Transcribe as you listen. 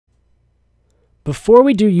Before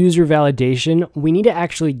we do user validation, we need to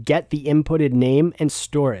actually get the inputted name and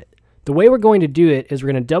store it. The way we're going to do it is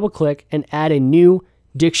we're going to double click and add a new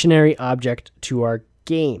dictionary object to our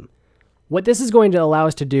game. What this is going to allow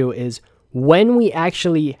us to do is when we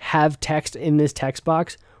actually have text in this text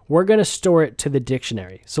box, we're going to store it to the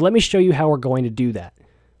dictionary. So let me show you how we're going to do that.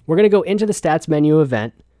 We're going to go into the stats menu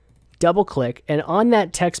event, double click, and on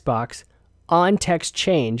that text box, on text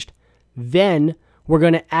changed, then we're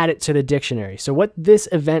going to add it to the dictionary. So what this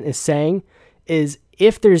event is saying is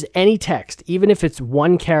if there's any text, even if it's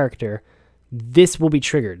one character, this will be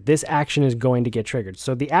triggered. This action is going to get triggered.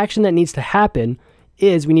 So the action that needs to happen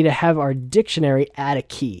is we need to have our dictionary add a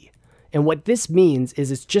key. And what this means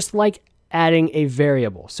is it's just like adding a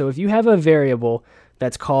variable. So if you have a variable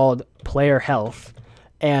that's called player health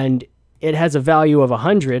and it has a value of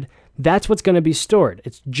 100, that's what's going to be stored.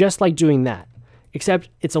 It's just like doing that, except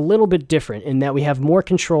it's a little bit different in that we have more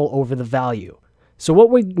control over the value. So what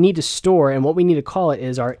we need to store and what we need to call it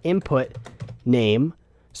is our input name.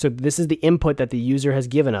 So this is the input that the user has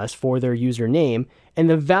given us for their username, and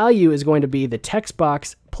the value is going to be the text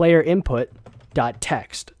box player input dot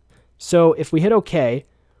text. So if we hit OK,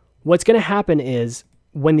 what's going to happen is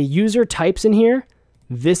when the user types in here,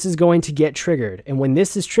 this is going to get triggered. And when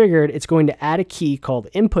this is triggered, it's going to add a key called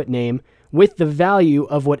input name with the value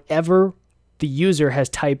of whatever the user has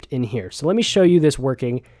typed in here. So let me show you this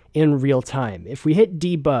working in real time. If we hit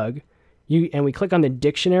debug and we click on the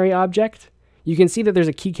dictionary object, you can see that there's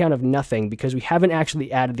a key count of nothing because we haven't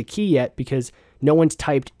actually added the key yet because no one's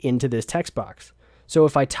typed into this text box. So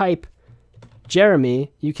if I type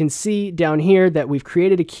Jeremy, you can see down here that we've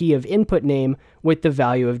created a key of input name with the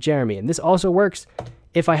value of Jeremy. And this also works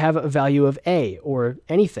if I have a value of A or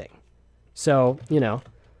anything. So,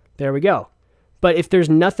 there we go. But if there's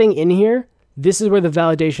nothing in here, this is where the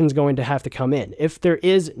validation is going to have to come in. If there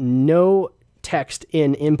is no text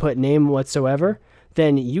in input name whatsoever,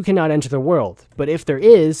 then you cannot enter the world. But if there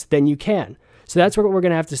is, then you can. So that's what we're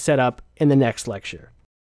going to have to set up in the next lecture.